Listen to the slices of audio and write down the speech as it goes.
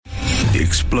The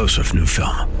explosive new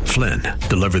film, Flynn,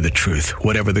 deliver the truth,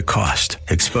 whatever the cost,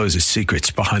 exposes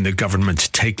secrets behind the government's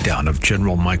takedown of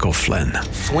General Michael Flynn.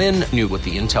 Flynn knew what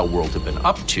the intel world had been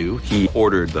up to. He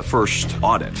ordered the first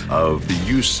audit of the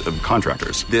use of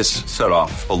contractors. This set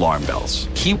off alarm bells.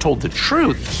 He told the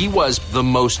truth. He was the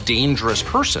most dangerous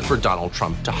person for Donald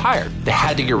Trump to hire. They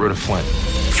had to get rid of Flynn.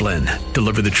 Flynn,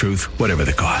 deliver the truth, whatever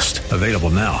the cost. Available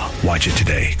now. Watch it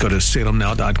today. Go to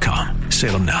salemnow.com.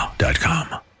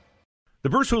 salemnow.com. The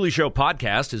Bruce Hooley Show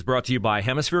podcast is brought to you by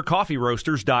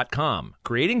HemisphereCoffeeRoasters.com.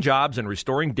 Creating jobs and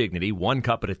restoring dignity one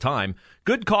cup at a time.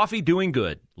 Good coffee doing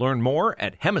good. Learn more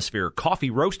at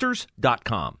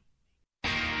HemisphereCoffeeRoasters.com.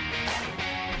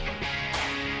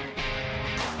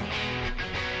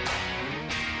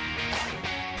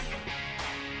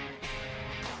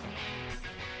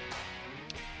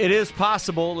 It is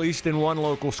possible, at least in one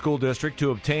local school district,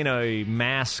 to obtain a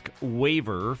mask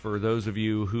waiver for those of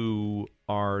you who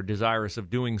are desirous of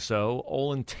doing so.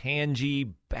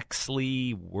 Olentangy,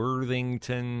 Bexley,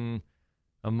 Worthington,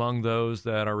 among those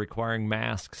that are requiring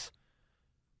masks.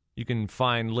 You can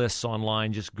find lists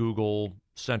online. Just Google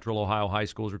Central Ohio High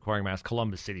Schools requiring masks.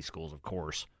 Columbus City Schools, of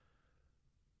course.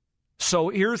 So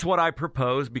here's what I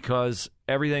propose, because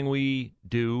everything we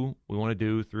do, we want to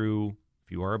do through,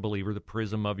 if you are a believer, the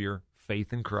prism of your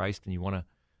faith in Christ, and you want to,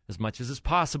 as much as is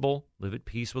possible, live at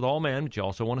peace with all men, but you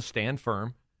also want to stand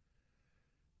firm.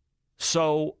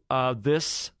 So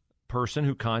this person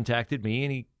who contacted me,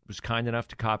 and he was kind enough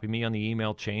to copy me on the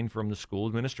email chain from the school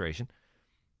administration,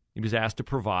 he was asked to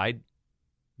provide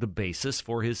the basis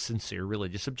for his sincere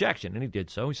religious objection, and he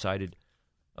did so. He cited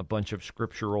a bunch of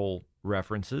scriptural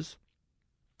references,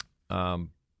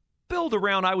 build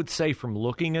around, I would say, from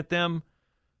looking at them,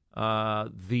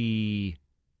 the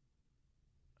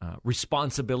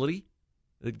responsibility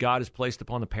that God has placed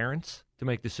upon the parents to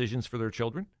make decisions for their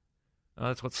children.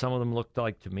 That's what some of them looked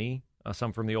like to me,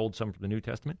 some from the Old, some from the New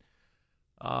Testament.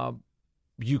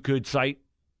 You could cite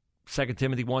 2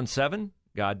 Timothy 1:7.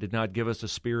 God did not give us a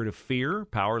spirit of fear,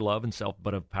 power, love, and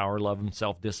but of power, love, and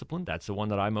self-discipline. That's the one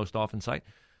that I most often cite.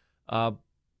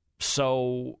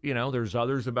 So, there's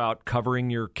others about covering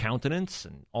your countenance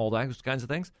and all those kinds of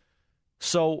things.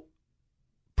 So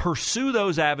pursue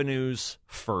those avenues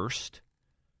first.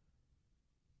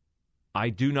 I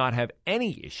do not have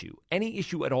any issue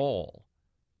at all,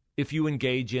 if you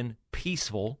engage in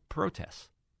peaceful protests.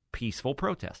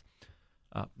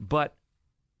 But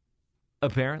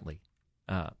apparently,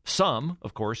 some,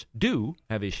 of course, do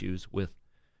have issues with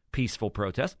peaceful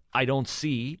protests. I don't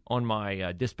see on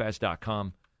my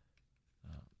dispatch.com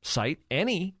site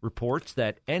any reports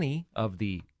that any of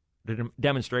the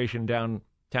demonstration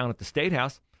downtown at the State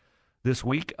House this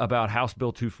week about House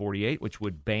Bill 248, which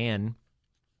would ban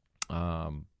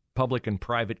public and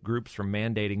private groups from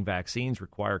mandating vaccines,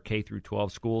 require K through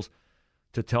 12 schools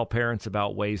to tell parents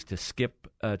about ways to skip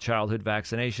childhood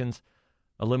vaccinations,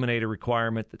 eliminate a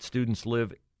requirement that students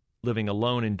living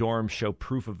alone in dorms show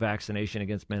proof of vaccination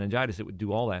against meningitis. It would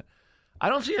do all that. I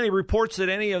don't see any reports that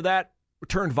any of that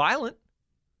turned violent.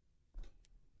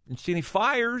 Didn't see any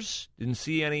fires. Didn't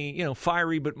see any,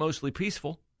 fiery but mostly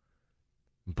peaceful.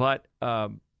 But,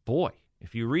 boy,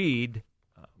 if you read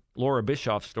Laura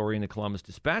Bischoff's story in the Columbus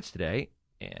Dispatch today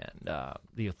and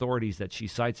the authorities that she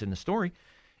cites in the story,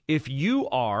 if you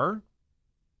are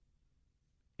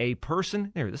a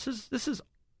person, this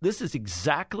is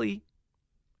exactly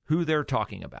who they're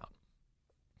talking about.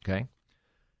 Okay?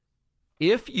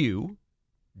 If you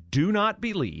do not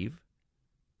believe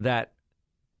that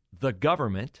the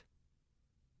government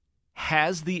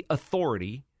has the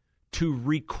authority to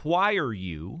require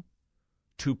you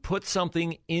to put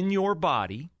something in your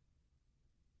body,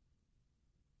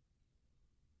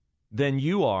 then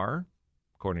you are,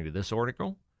 according to this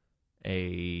article,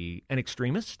 an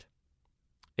extremist,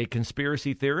 a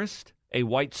conspiracy theorist, a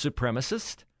white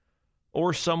supremacist,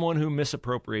 or someone who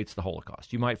misappropriates the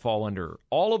Holocaust. You might fall under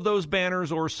all of those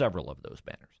banners or several of those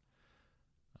banners.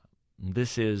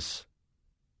 This is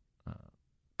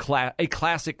a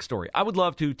classic story. I would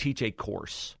love to teach a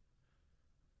course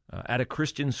at a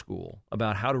Christian school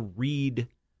about how to read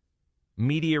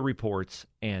media reports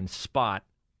and spot,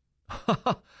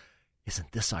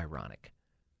 isn't this ironic,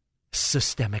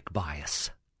 systemic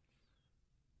bias.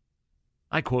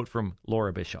 I quote from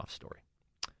Laura Bischoff's story.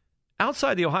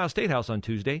 Outside the Ohio State House on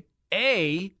Tuesday,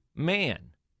 a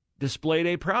man displayed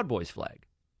a Proud Boys flag.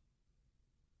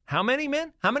 How many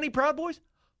men? How many Proud Boys?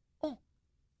 Oh,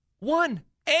 one.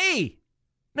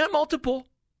 Not multiple.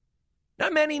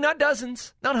 Not many, not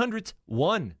dozens, not hundreds.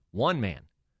 One man.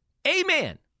 A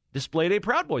man displayed a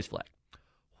Proud Boys flag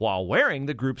while wearing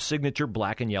the group's signature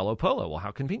black and yellow polo. Well,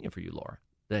 how convenient for you, Laura.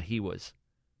 that he was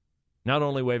not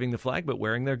only waving the flag, but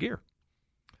wearing their gear.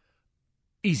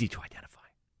 Easy to identify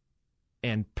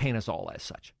and paint us all as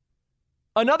such.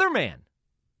 Another man,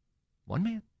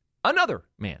 another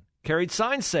man carried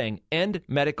signs saying, "End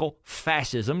medical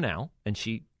fascism now," and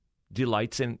she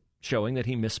delights in showing that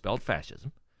he misspelled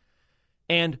fascism,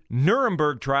 and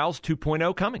Nuremberg trials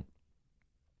 2.0 coming.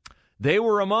 They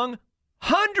were among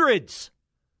hundreds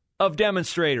of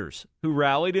demonstrators who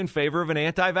rallied in favor of an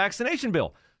anti-vaccination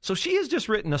bill. So she has just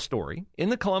written a story in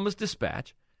the Columbus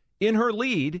Dispatch in her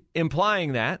lead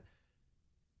implying that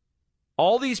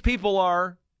all these people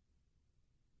are,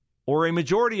 or a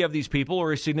majority of these people,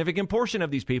 or a significant portion of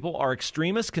these people are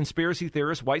extremists, conspiracy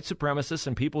theorists, white supremacists,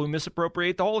 and people who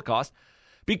misappropriate the Holocaust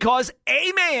because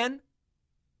a man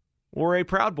wore a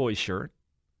Proud Boys shirt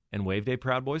and waved a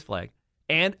Proud Boys flag,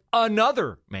 and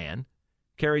another man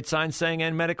carried signs saying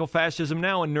 "End medical fascism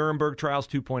now" and Nuremberg trials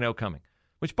 2.0 coming.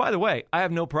 Which, by the way, I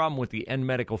have no problem with the "End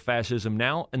medical fascism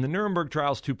now" and the Nuremberg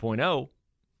trials 2.0.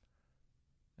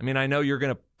 I mean, I know you're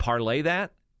going to parlay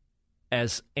that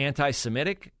as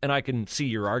anti-Semitic, and I can see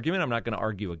your argument. I'm not going to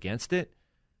argue against it,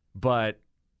 but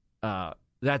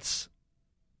that's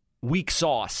weak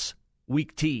sauce,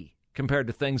 weak tea, compared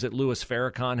to things that Louis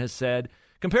Farrakhan has said,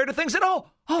 compared to things that,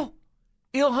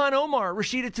 Ilhan Omar,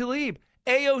 Rashida Tlaib,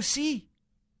 AOC,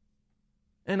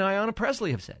 and Ayanna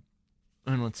Pressley have said.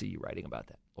 And let's see you writing about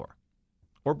that, Laura.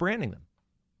 Or branding them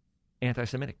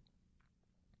anti-Semitic.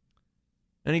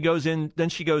 And then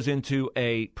she goes into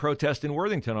a protest in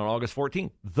Worthington on August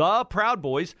 14th. The Proud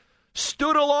Boys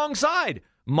stood alongside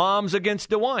Moms Against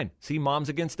DeWine. See, Moms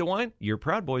Against DeWine? You're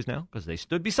Proud Boys now because they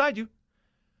stood beside you.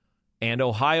 And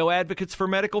Ohio Advocates for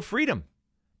Medical Freedom.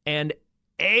 And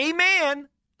a man,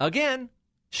 again,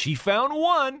 she found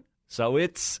one, so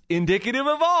it's indicative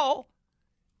of all.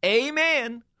 A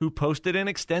man who posted an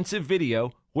extensive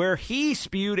video where he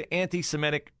spewed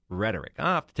anti-Semitic rhetoric.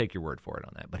 I'll have to take your word for it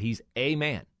on that, but he's a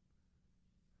man.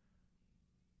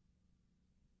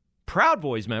 Proud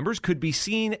Boys members could be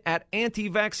seen at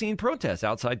anti-vaccine protests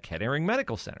outside Kettering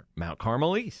Medical Center, Mount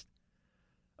Carmel East,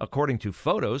 according to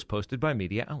photos posted by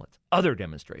media outlets. Other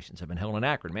demonstrations have been held in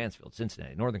Akron, Mansfield,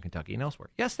 Cincinnati, Northern Kentucky, and elsewhere.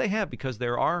 Yes, they have, because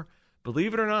there are,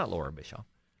 believe it or not, Laura Bischoff,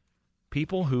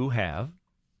 people who have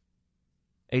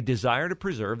a desire to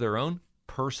preserve their own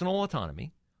personal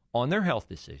autonomy on their health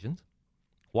decisions,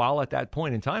 while at that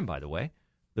point in time, by the way,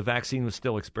 the vaccine was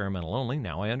still experimental only.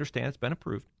 Now I understand it's been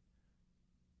approved.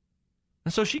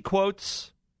 And so she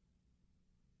quotes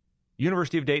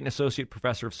University of Dayton Associate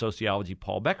Professor of Sociology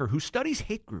Paul Becker, who studies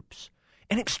hate groups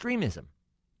and extremism,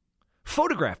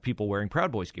 photographed people wearing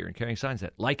Proud Boys gear and carrying signs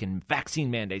that liken vaccine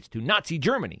mandates to Nazi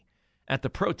Germany at the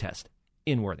protest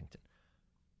in Worthington.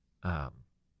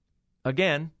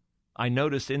 Again, I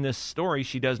noticed in this story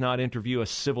she does not interview a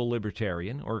civil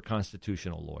libertarian or a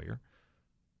constitutional lawyer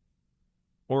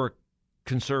or a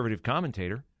conservative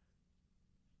commentator.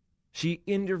 She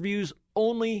interviews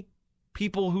only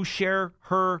people who share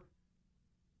her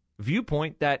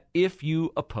viewpoint that if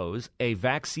you oppose a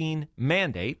vaccine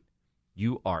mandate,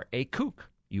 you are a kook,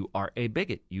 you are a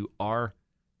bigot, you are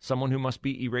someone who must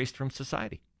be erased from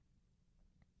society.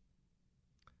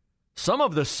 Some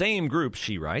of the same groups,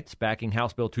 she writes, backing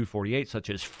House Bill 248, such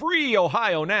as Free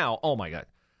Ohio Now. Oh, my God.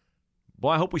 Boy,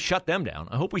 I hope we shut them down.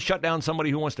 I hope we shut down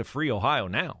somebody who wants to free Ohio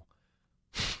now.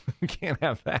 We can't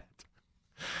have that.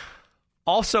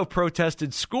 Also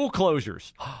protested school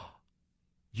closures.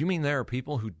 You mean there are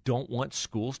people who don't want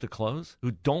schools to close?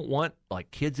 Who don't want,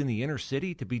 like, kids in the inner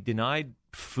city to be denied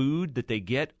food that they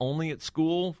get only at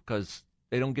school because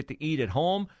they don't get to eat at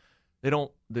home?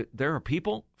 There are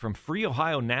people from Free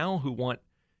Ohio Now who want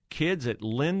kids at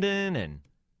Linden and,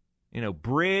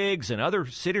 Briggs and other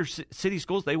city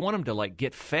schools. They want them to,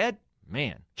 get fed.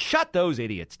 Man, shut those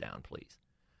idiots down, please.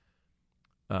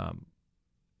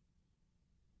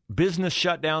 Business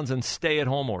shutdowns and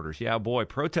stay-at-home orders. Yeah, boy,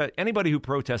 anybody who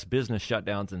protests business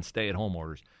shutdowns and stay-at-home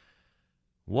orders,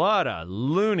 what a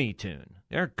Looney Tune.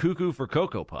 They're cuckoo for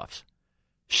Cocoa Puffs.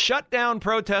 Shut down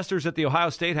protesters at the Ohio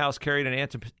State House carried an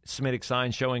anti-Semitic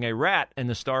sign showing a rat and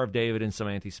the Star of David, and some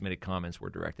anti-Semitic comments were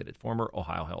directed at former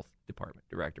Ohio Health Department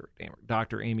Director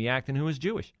Dr. Amy Acton, who is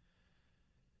Jewish.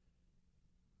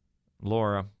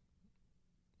 Laura,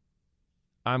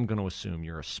 I'm going to assume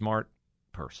you're a smart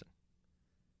person.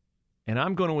 And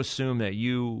I'm going to assume that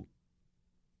you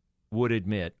would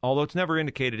admit, although it's never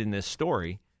indicated in this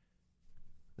story,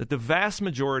 that the vast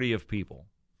majority of people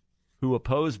who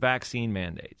oppose vaccine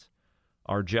mandates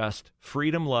are just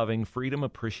freedom-loving,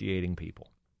 freedom-appreciating people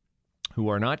who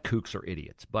are not kooks or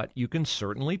idiots. But you can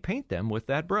certainly paint them with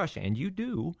that brush, and you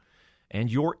do, and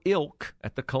your ilk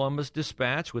at the Columbus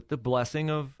Dispatch with the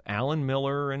blessing of Alan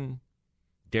Miller and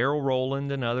Darrell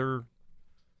Rowland and other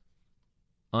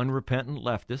unrepentant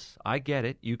leftists. I get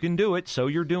it. You can do it, so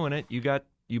you're doing it.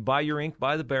 You buy your ink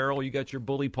by the barrel. You got your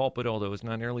bully pulpit, although it's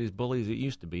not nearly as bully as it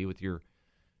used to be with your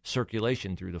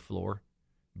circulation through the floor,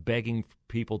 begging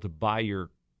people to buy your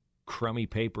crummy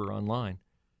paper online,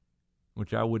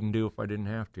 which I wouldn't do if I didn't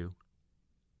have to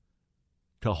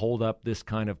hold up this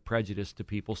kind of prejudice to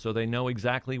people so they know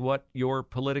exactly what your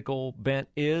political bent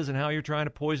is and how you're trying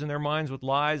to poison their minds with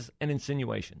lies and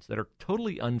insinuations that are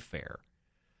totally unfair.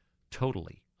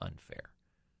 Totally unfair.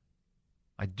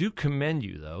 I do commend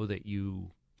you, though, that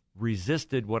you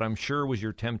resisted what I'm sure was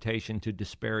your temptation to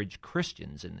disparage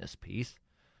Christians in this piece,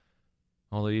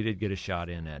 although you did get a shot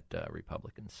in at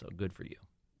Republicans, so good for you.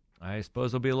 I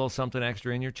suppose there'll be a little something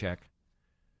extra in your check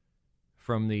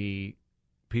from the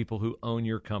people who own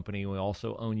your company. We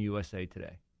also own USA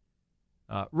Today.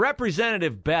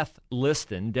 Representative Beth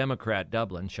Liston, Democrat,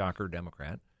 Dublin, shocker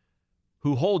Democrat,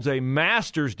 who holds a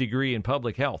master's degree in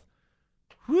public health.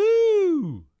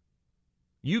 Woo!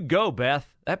 You go, Beth.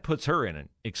 That puts her in an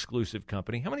exclusive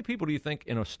company. How many people do you think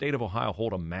in a state of Ohio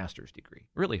hold a master's degree?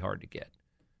 Really hard to get.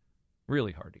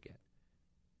 Really hard to get.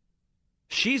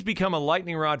 She's become a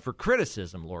lightning rod for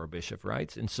criticism, Laura Bishop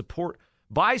writes,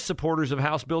 by supporters of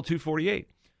House Bill 248.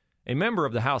 A member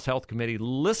of the House Health Committee,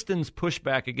 Liston's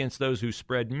pushback against those who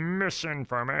spread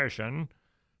misinformation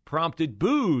prompted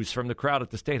boos from the crowd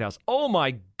at the State House. Oh,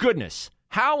 my goodness.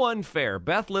 How unfair.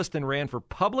 Beth Liston ran for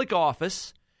public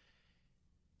office,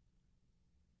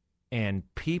 and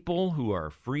people who are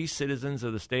free citizens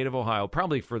of the state of Ohio,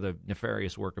 probably for the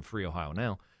nefarious work of Free Ohio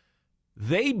Now,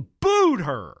 they booed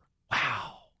her.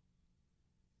 Wow.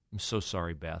 I'm so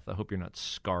sorry, Beth. I hope you're not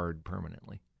scarred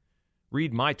permanently.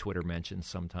 Read my Twitter mentions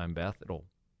sometime, Beth. It'll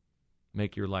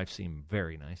make your life seem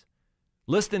very nice.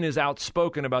 Liston is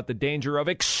outspoken about the danger of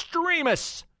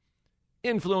extremists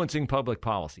influencing public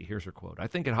policy. Here's her quote. I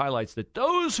think it highlights that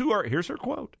those who are, here's her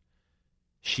quote.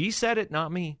 She said it,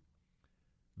 not me.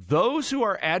 Those who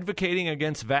are advocating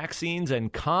against vaccines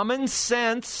and common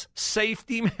sense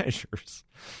safety measures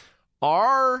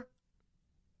are,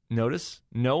 notice,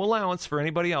 no allowance for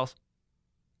anybody else.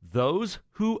 Those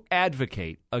who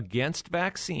advocate against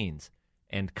vaccines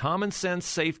and common sense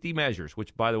safety measures,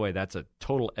 which, by the way, that's a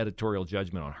total editorial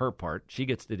judgment on her part. She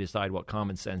gets to decide what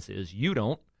common sense is. You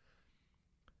don't.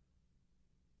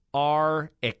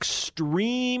 Are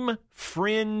extreme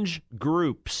fringe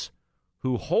groups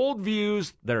who hold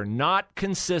views that are not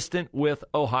consistent with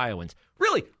Ohioans.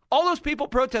 Really, all those people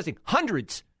protesting,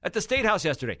 hundreds at the State House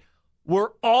yesterday,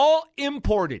 were all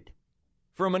imported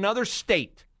from another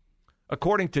state,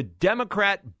 according to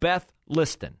Democrat Beth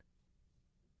Liston.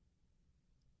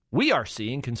 We are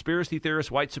seeing conspiracy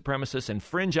theorists, white supremacists, and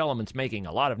fringe elements making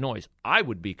a lot of noise. I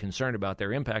would be concerned about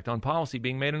their impact on policy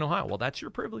being made in Ohio. Well, that's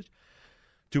your privilege.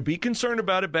 To be concerned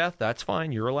about it, Beth, that's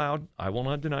fine. You're allowed. I will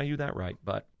not deny you that right,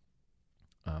 but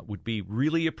would be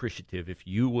really appreciative if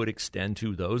you would extend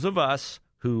to those of us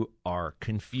who are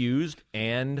confused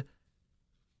and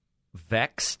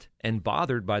vexed and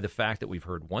bothered by the fact that we've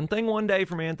heard one thing one day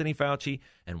from Anthony Fauci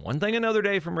and one thing another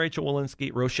day from Rochelle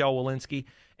Walensky,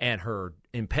 and her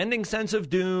impending sense of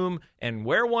doom and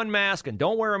wear one mask and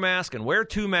don't wear a mask and wear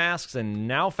two masks. And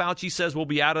now Fauci says we'll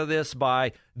be out of this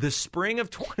by the spring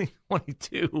of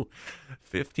 2022.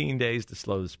 15 days to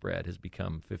slow the spread has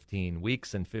become 15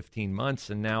 weeks and 15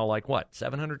 months. And now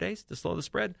 700 days to slow the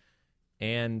spread?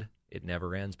 And it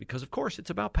never ends because, of course, it's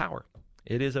about power.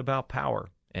 It is about power.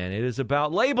 And it is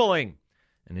about labeling,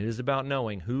 and it is about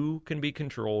knowing who can be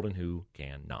controlled and who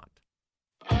cannot.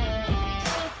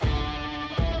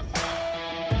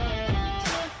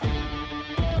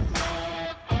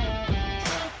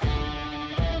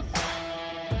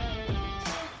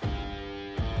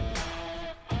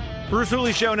 Bruce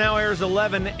Hooley Show now airs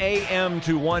 11 a.m.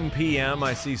 to 1 p.m.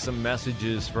 I see some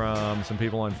messages from some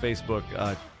people on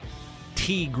Facebook.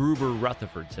 T. Gruber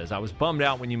Rutherford says, I was bummed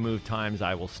out when you moved times.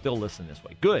 I will still listen this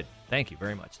way. Good. Thank you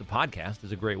very much. The podcast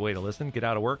is a great way to listen. Get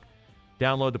out of work.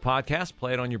 Download the podcast.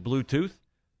 Play it on your Bluetooth.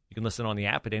 You can listen on the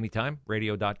app at any time.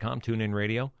 Radio.com, TuneIn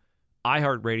Radio,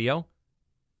 iHeartRadio,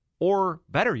 or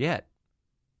better yet,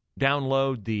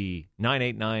 download the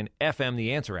 989 FM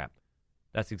The Answer app.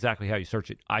 That's exactly how you search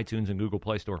it. iTunes and Google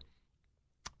Play Store.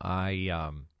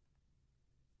 I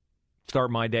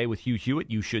start my day with Hugh Hewitt.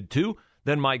 You should too.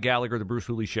 Then Mike Gallagher, the Bruce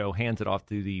Hooley Show, hands it off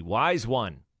to the wise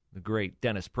one, the great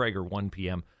Dennis Prager, 1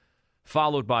 p.m.,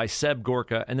 followed by Seb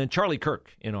Gorka, and then Charlie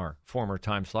Kirk in our former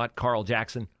time slot. Carl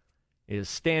Jackson is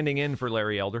standing in for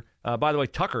Larry Elder. By the way,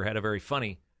 Tucker had a very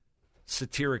funny,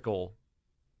 satirical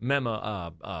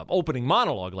opening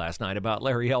monologue last night about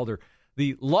Larry Elder.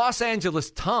 The Los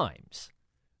Angeles Times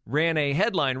ran a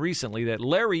headline recently that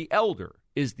Larry Elder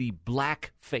is the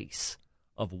black face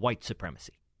of white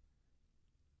supremacy.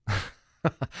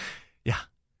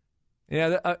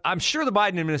 Yeah, I'm sure the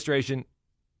Biden administration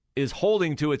is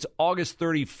holding to its August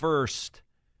 31st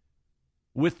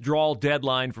withdrawal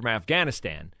deadline from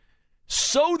Afghanistan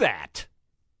so that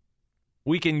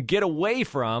we can get away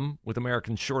from, with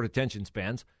American short attention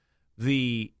spans,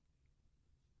 the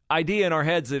idea in our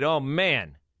heads that, oh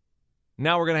man,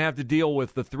 now we're going to have to deal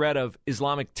with the threat of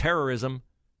Islamic terrorism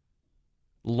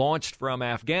launched from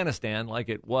Afghanistan like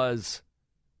it was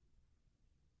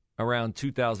around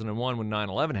 2001 when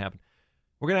 9/11 happened.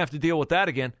 We're going to have to deal with that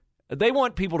again. They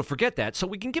want people to forget that so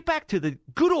we can get back to the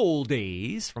good old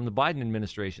days from the Biden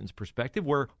administration's perspective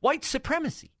where white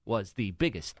supremacy was the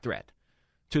biggest threat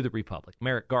to the republic.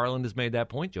 Merrick Garland has made that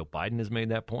point. Joe Biden has made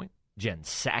that point. Jen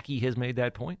Psaki has made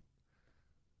that point.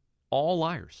 All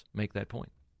liars make that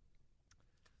point.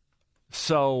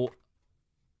 So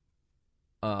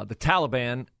the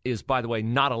Taliban is, by the way,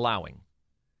 not allowing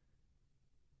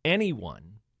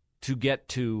anyone to get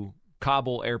to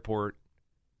Kabul airport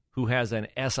who has an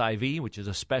SIV, which is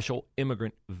a special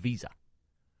immigrant visa.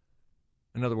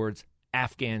 In other words,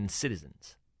 Afghan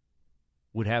citizens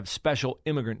would have special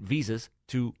immigrant visas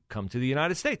to come to the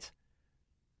United States.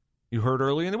 You heard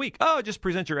earlier in the week, oh, just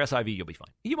present your SIV, you'll be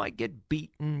fine. You might get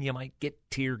beaten, you might get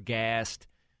tear gassed,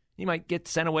 you might get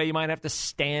sent away, you might have to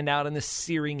stand out in the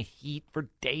searing heat for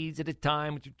days at a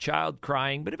time with your child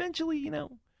crying, but eventually, you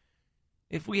know,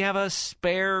 if we have a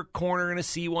spare corner in a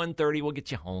C-130, we'll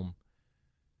get you home.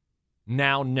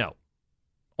 Now, no.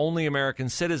 Only American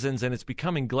citizens, and it's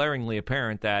becoming glaringly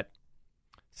apparent that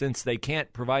since they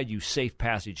can't provide you safe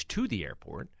passage to the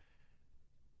airport,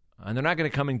 and they're not going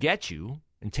to come and get you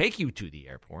and take you to the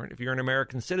airport, if you're an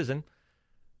American citizen,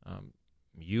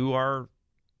 you are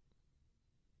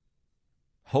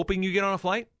hoping you get on a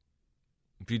flight.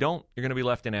 If you don't, you're going to be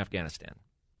left in Afghanistan.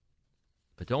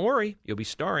 But don't worry, you'll be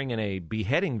starring in a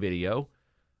beheading video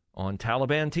on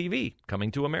Taliban TV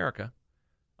coming to America.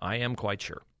 I am quite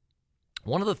sure.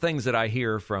 One of the things that I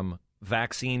hear from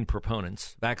vaccine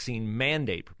proponents, vaccine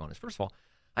mandate proponents, first of all,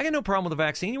 I got no problem with the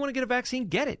vaccine. You want to get a vaccine,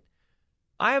 get it.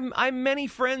 I have many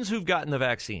friends who've gotten the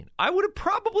vaccine. I would have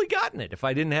probably gotten it if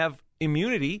I didn't have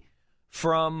immunity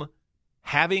from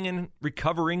having and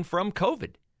recovering from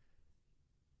COVID.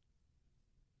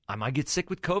 I might get sick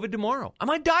with COVID tomorrow. I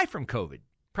might die from COVID.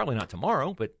 Probably not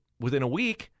tomorrow, but within a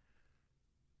week.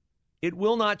 It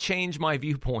will not change my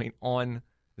viewpoint on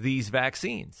these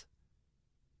vaccines.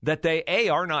 That they, A,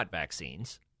 are not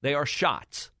vaccines. They are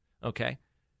shots, okay?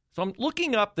 So I'm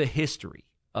looking up the history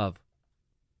of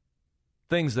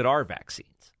things that are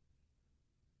vaccines,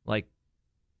 like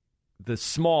the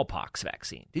smallpox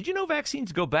vaccine. Did you know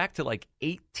vaccines go back to like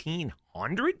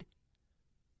 1800?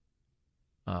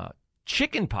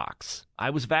 Chickenpox. I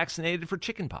was vaccinated for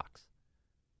chickenpox.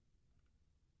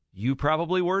 You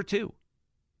probably were too.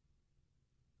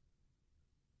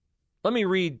 Let me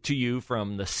read to you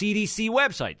from the CDC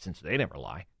website, since they never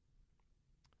lie.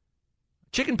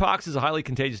 Chickenpox is a highly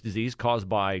contagious disease caused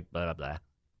by blah, blah, blah,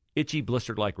 itchy,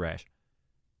 blistered-like rash.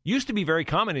 Used to be very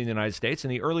common in the United States. In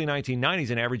the early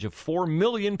 1990s, an average of 4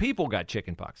 million people got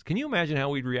chickenpox. Can you imagine how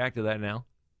we'd react to that now?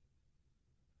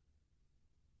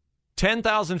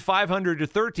 10,500 to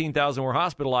 13,000 were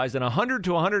hospitalized, and 100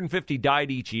 to 150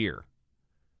 died each year.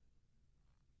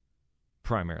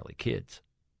 Primarily kids.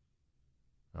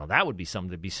 Well, that would be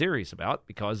something to be serious about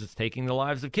because it's taking the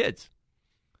lives of kids.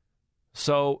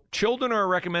 So children are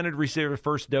recommended to receive a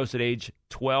first dose at age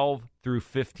 12 through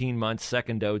 15 months,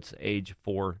 second dose age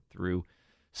 4 through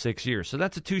 6 years. So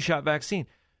that's a 2-shot vaccine.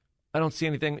 I don't see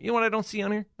anything. You know what I don't see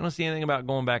on here? I don't see anything about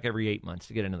going back every 8 months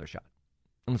to get another shot.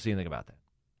 I don't see anything about that.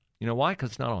 You know why? Because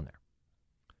it's not on there.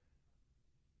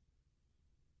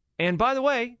 And by the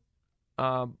way,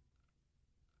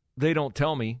 they don't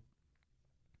tell me.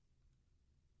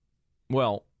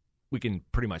 Well, we can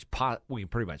pretty much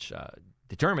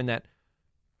determine that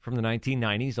from the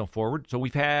 1990s on forward. So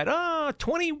we've had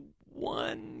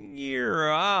 31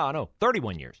 years.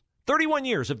 31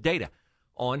 years of data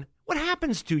on what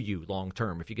happens to you long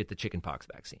term if you get the chickenpox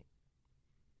vaccine.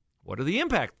 What are the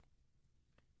impact,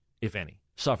 if any,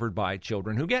 suffered by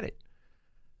children who get it?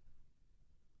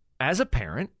 As a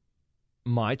parent,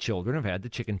 my children have had the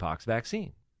chickenpox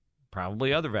vaccine.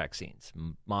 Probably other vaccines.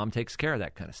 Mom takes care of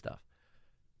that kind of stuff.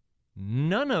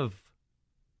 None of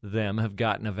them have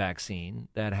gotten a vaccine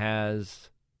that has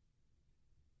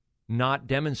not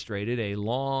demonstrated a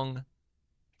long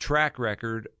track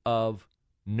record of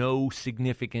no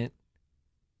significant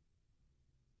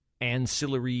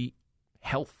ancillary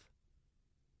health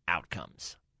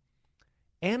outcomes.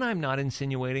 And I'm not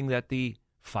insinuating that the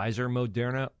Pfizer,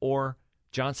 Moderna, or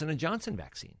Johnson & Johnson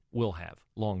vaccine will have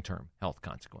long-term health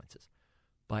consequences.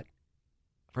 But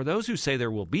for those who say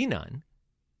there will be none,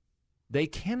 they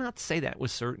cannot say that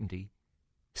with certainty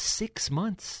 6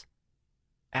 months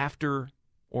after,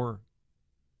 or,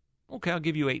 okay, I'll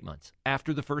give you 8 months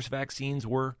after the first vaccines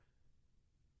were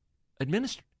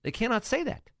administered. They cannot say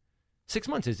that. 6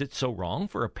 months. Is it so wrong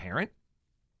for a parent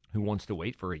who wants to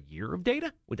wait for a year of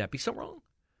data? Would that be so wrong?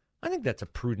 I think that's a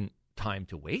prudent time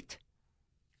to wait.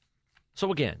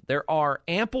 So again, there are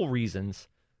ample reasons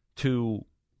to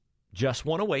just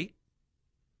want to wait.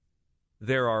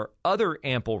 There are other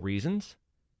ample reasons.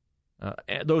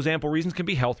 Those ample reasons can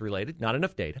be health-related, not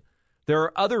enough data. There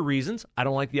are other reasons. I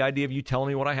don't like the idea of you telling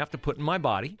me what I have to put in my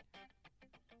body.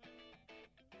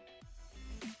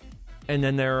 And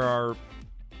then there are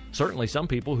certainly some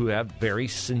people who have very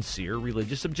sincere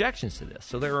religious objections to this.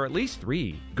 So there are at least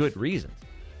 3 good reasons.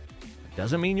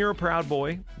 Doesn't mean you're a Proud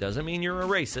Boy. Doesn't mean you're a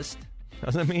racist.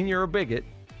 Doesn't mean you're a bigot.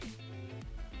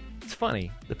 It's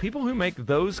funny. The people who make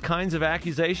those kinds of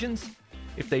accusations,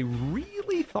 if they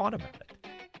really thought about it,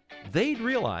 they'd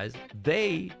realize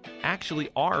they actually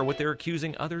are what they're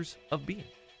accusing others of being.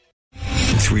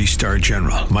 3-star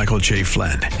General Michael J.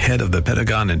 Flynn, head of the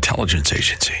Pentagon Intelligence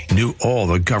Agency, knew all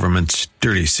the government's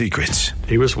dirty secrets.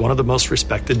 He was one of the most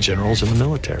respected generals in the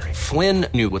military. Flynn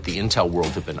knew what the intel world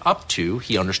had been up to.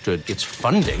 He understood its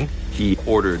funding. He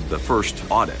ordered the first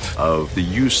audit of the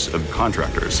use of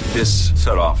contractors. This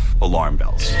set off alarm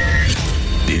bells.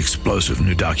 The explosive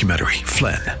new documentary,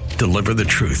 Flynn, Deliver the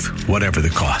Truth, Whatever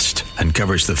the Cost,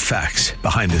 uncovers the facts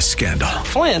behind this scandal.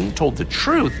 Flynn told the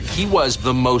truth. He was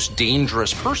the most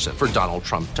dangerous person for Donald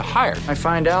Trump to hire. I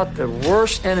find out the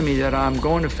worst enemy that I'm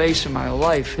going to face in my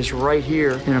life is right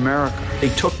here in America. They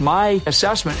took my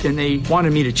assessment and they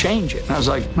wanted me to change it. And I was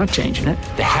like, I'm not changing it.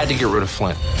 They had to get rid of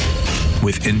Flynn.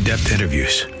 With in-depth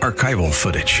interviews, archival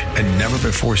footage, and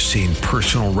never-before-seen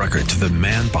personal records of the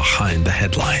man behind the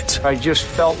headlines. I just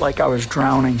felt like I was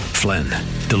drowning. Flynn,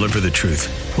 Deliver the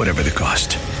Truth, Whatever the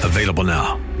Cost. Available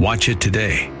now. Watch it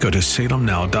today. Go to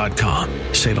salemnow.com.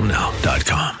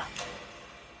 salemnow.com.